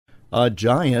A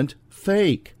giant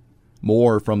fake.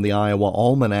 More from the Iowa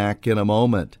Almanac in a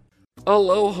moment.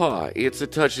 Aloha! It's a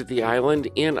touch of the island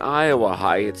in Iowa.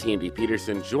 Hi, it's Andy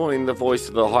Peterson. Join the voice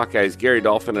of the Hawkeyes, Gary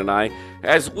Dolphin, and I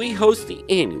as we host the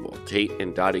annual Tate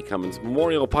and Dottie Cummins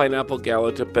Memorial Pineapple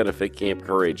Gala to benefit Camp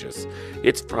Courageous.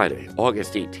 It's Friday,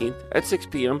 August 18th at 6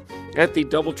 p.m. at the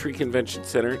Doubletree Convention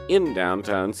Center in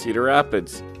downtown Cedar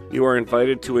Rapids. You are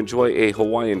invited to enjoy a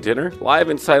Hawaiian dinner, live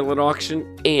and silent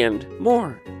auction, and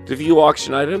more. To view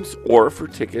auction items or for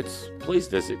tickets, please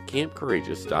visit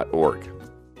campcourageous.org.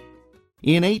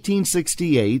 In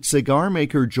 1868, cigar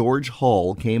maker George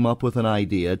Hull came up with an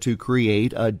idea to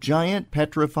create a giant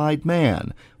petrified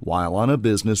man while on a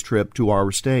business trip to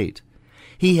our state.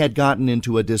 He had gotten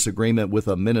into a disagreement with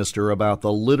a minister about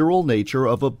the literal nature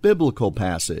of a biblical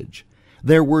passage.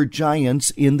 There were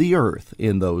giants in the earth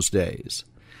in those days.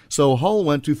 So Hull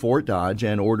went to Fort Dodge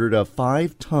and ordered a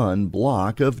 5-ton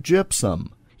block of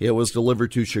gypsum. It was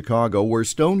delivered to Chicago, where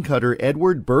stonecutter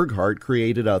Edward Burghardt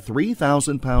created a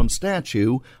 3,000-pound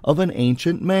statue of an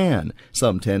ancient man,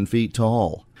 some 10 feet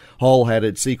tall. Hull had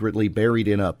it secretly buried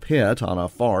in a pit on a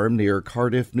farm near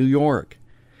Cardiff, New York.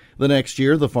 The next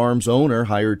year, the farm's owner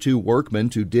hired 2 workmen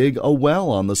to dig a well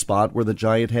on the spot where the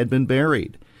giant had been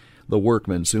buried. The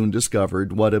workmen soon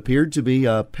discovered what appeared to be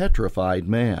a petrified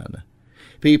man.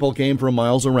 People came from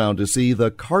miles around to see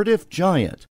the Cardiff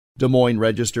Giant. Des Moines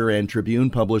Register and Tribune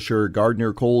publisher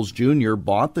Gardner Coles Jr.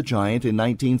 bought the giant in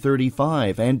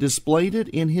 1935 and displayed it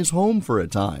in his home for a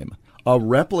time. A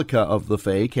replica of the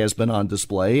fake has been on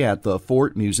display at the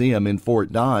Fort Museum in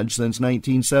Fort Dodge since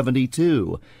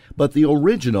 1972, but the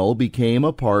original became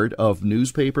a part of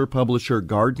newspaper publisher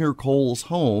Gardner Coles'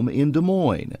 home in Des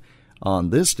Moines on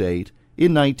this date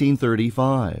in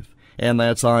 1935. And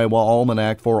that's Iowa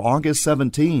Almanac for August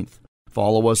 17th.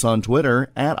 Follow us on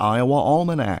Twitter at Iowa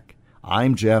Almanac.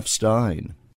 I'm Jeff Stein.